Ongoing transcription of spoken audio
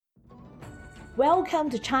Welcome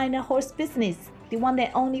to China Horse Business, the one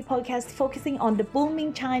and only podcast focusing on the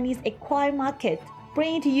booming Chinese equine market,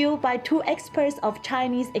 bringing to you by two experts of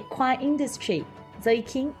Chinese equine industry, Zoe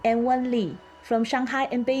King and Wen Li, from Shanghai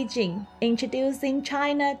and Beijing, introducing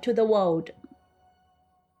China to the world.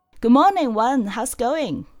 Good morning, Wen. How's it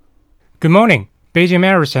going? Good morning. Beijing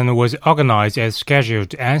Marathon was organized as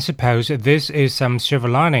scheduled, and suppose this is some silver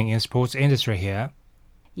lining in sports industry here.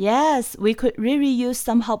 Yes, we could really use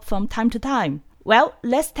some help from time to time. Well,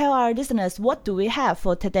 let's tell our listeners what do we have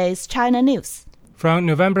for today's China news. From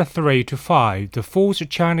November 3 to 5, the 4th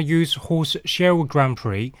China Youth Horse Show Grand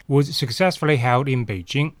Prix was successfully held in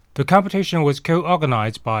Beijing. The competition was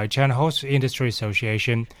co-organized by China Horse Industry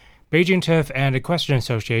Association, Beijing Turf and Equestrian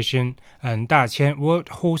Association, and Daqian World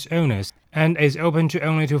Horse Owners, and is open to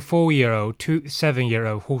only to 4-year-old to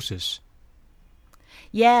 7-year-old horses.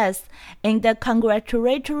 Yes, in the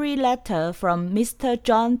congratulatory letter from Mr.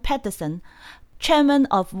 John Patterson, chairman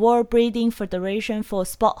of World Breeding Federation for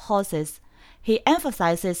Sport Horses, he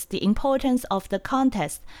emphasizes the importance of the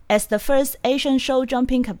contest as the first Asian show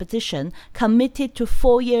jumping competition committed to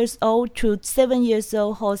 4-year-old to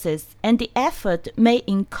 7-year-old horses and the effort made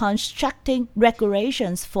in constructing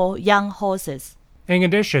regulations for young horses. In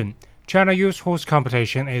addition, China Youth Horse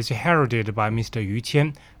Competition is heralded by Mr. Yu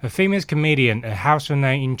Qian, a famous comedian, a household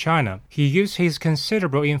name in China. He used his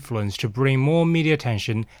considerable influence to bring more media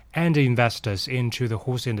attention and investors into the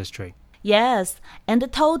horse industry. Yes, and the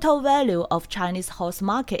total value of Chinese horse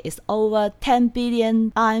market is over 10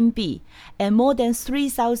 billion RMB, and more than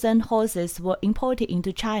 3,000 horses were imported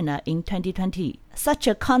into China in 2020. Such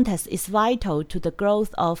a contest is vital to the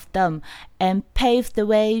growth of them and pave the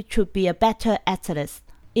way to be a better athlete.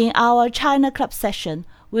 In our China Club session,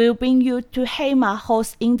 we'll bring you to Heima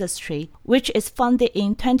Horse Industry, which is founded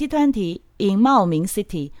in 2020 in Maoming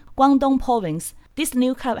City, Guangdong Province. This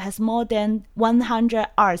new club has more than 100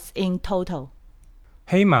 arts in total.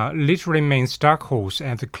 Heima literally means dark horse,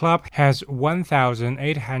 and the club has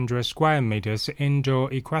 1,800 square meters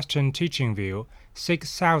indoor equestrian teaching view,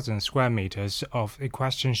 6,000 square meters of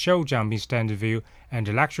equestrian show jumping stand view, and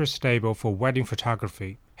a luxury stable for wedding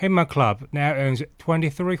photography. Heima Club now owns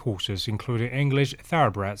 23 horses, including English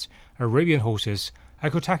thoroughbreds, Arabian horses,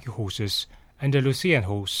 Akutaki horses, Andalusian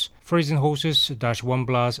horse, Frisian horses, Dutch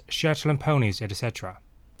warmbloods, Shetland ponies, etc.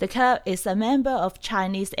 The club is a member of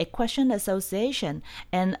Chinese Equestrian Association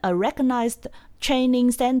and a recognized training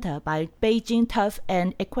center by Beijing Turf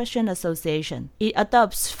and Equestrian Association. It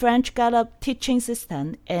adopts French Gallop teaching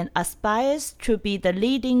system and aspires to be the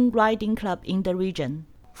leading riding club in the region.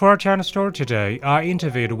 For our China story today, I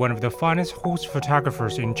interviewed one of the finest horse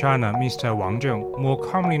photographers in China, Mr. Wang Zhong, more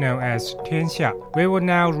commonly known as Tianxia. We will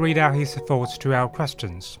now read out his thoughts to our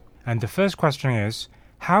questions. And the first question is,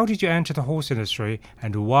 how did you enter the horse industry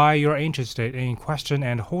and why you are interested in equestrian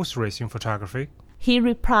and horse racing photography? He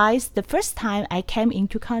replies, the first time I came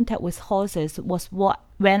into contact with horses was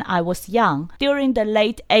when I was young, during the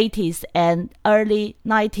late 80s and early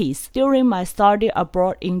 90s, during my study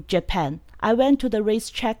abroad in Japan. I went to the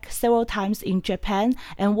racetrack several times in Japan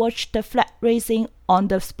and watched the flag racing on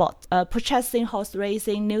the spot, purchasing horse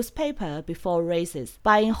racing newspaper before races,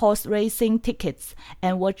 buying horse racing tickets,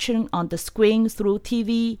 and watching on the screen through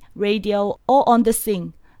TV, radio, or on the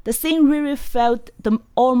scene. The scene really felt the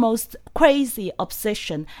almost crazy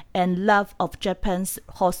obsession and love of Japan's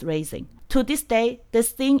horse racing. To this day, the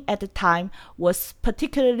scene at the time was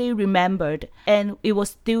particularly remembered, and it was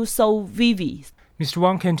still so vivid. Mr.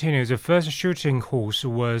 Wang continues, the first shooting horse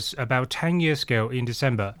was about 10 years ago in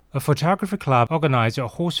December. A photography club organized a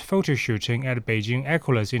horse photo shooting at Beijing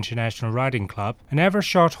Equus International Riding Club. I never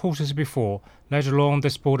shot horses before, let alone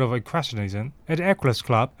the sport of equestrianism. At Equus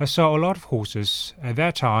Club, I saw a lot of horses. At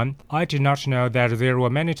that time, I did not know that there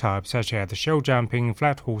were many types, such as show jumping,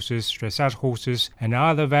 flat horses, dressage horses, and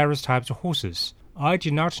other various types of horses. I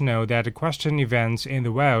did not know that equestrian events in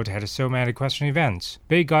the world had so many equestrian events,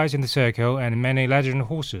 big guys in the circle, and many legendary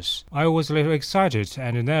horses. I was a little excited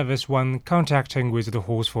and nervous when contacting with the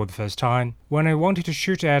horse for the first time. When I wanted to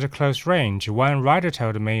shoot at a close range, one rider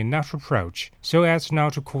told me not to approach, so as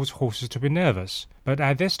not to cause horses to be nervous. But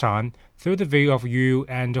at this time, through the view of you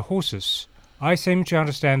and the horses, I seem to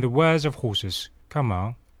understand the words of horses. Come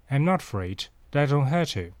on, I'm not afraid. That don't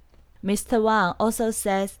hurt you. Mr. Wang also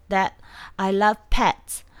says that I love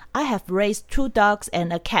pets. I have raised 2 dogs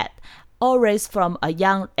and a cat, all raised from a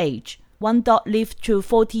young age. One dog lived to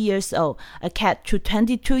 40 years old, a cat to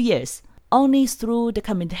 22 years. Only through the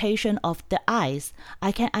communication of the eyes,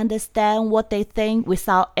 I can understand what they think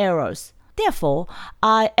without errors. Therefore,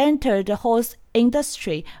 I entered the horse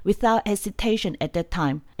industry without hesitation at that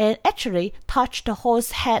time, and actually touched the horse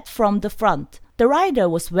head from the front. The rider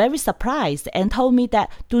was very surprised and told me that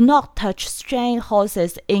do not touch strange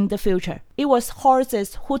horses in the future. It was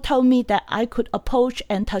horses who told me that I could approach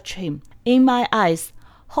and touch him. In my eyes,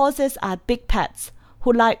 horses are big pets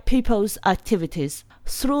who like people's activities.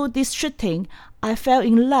 Through this shooting, I fell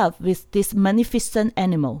in love with this magnificent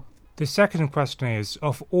animal. The second question is,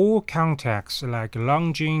 of all contests like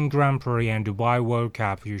Longines Grand Prix and Dubai World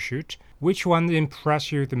Cup you shoot, which one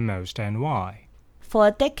impressed you the most and why? For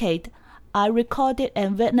a decade, I recorded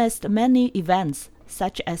and witnessed many events,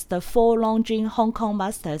 such as the 4 Longines Hong Kong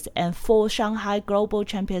Masters and 4 Shanghai Global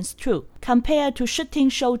Champions too. Compared to shooting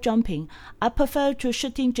show jumping, I prefer to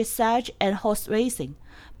shooting dressage and horse racing,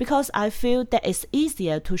 because I feel that it's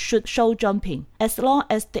easier to shoot show jumping. As long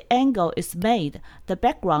as the angle is made, the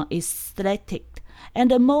background is selected, and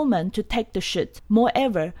the moment to take the shot.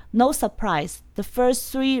 Moreover, no surprise, the first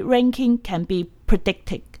 3 ranking can be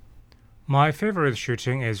predicted. My favorite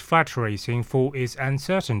shooting is flat racing for its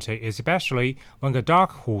uncertainty, especially when a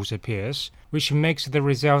dark horse appears, which makes the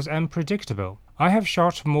results unpredictable. I have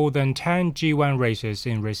shot more than 10 G1 races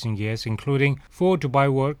in recent years, including 4 Dubai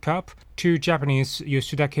World Cup, 2 Japanese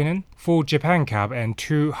Yasuda Kinen, 4 Japan Cup, and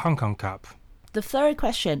 2 Hong Kong Cup. The third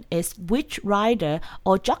question is, which rider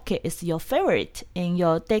or jockey is your favorite in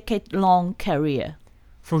your decade-long career?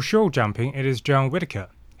 For show jumping, it is John Whitaker.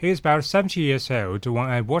 He is about 70 years old when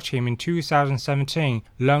I watched him in 2017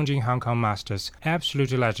 Longines Hong Kong Masters,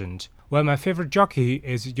 absolute legend. While my favorite jockey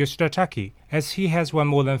is Yasuda Taki, as he has won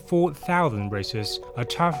more than 4,000 races, a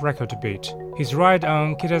tough record to beat. His ride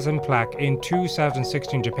on Kitasen Plaque in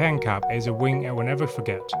 2016 Japan Cup is a win I will never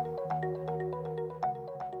forget.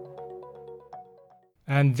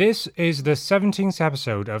 And this is the 17th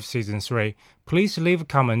episode of Season 3. Please leave a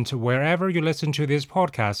comment wherever you listen to this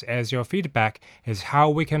podcast, as your feedback is how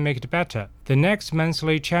we can make it better. The next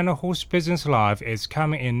monthly Channel Horse Business Live is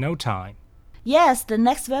coming in no time. Yes, the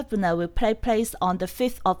next webinar will take place on the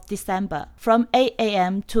 5th of December from 8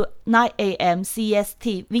 a.m. to 9 a.m.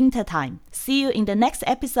 CST Winter Time. See you in the next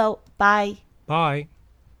episode. Bye. Bye.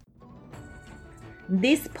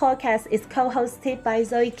 This podcast is co-hosted by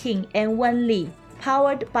Zoe King and Wen Li,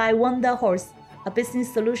 powered by Wonder Horse, a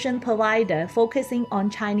business solution provider focusing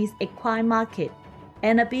on Chinese equine market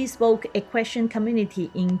and a bespoke equestrian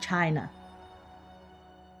community in China.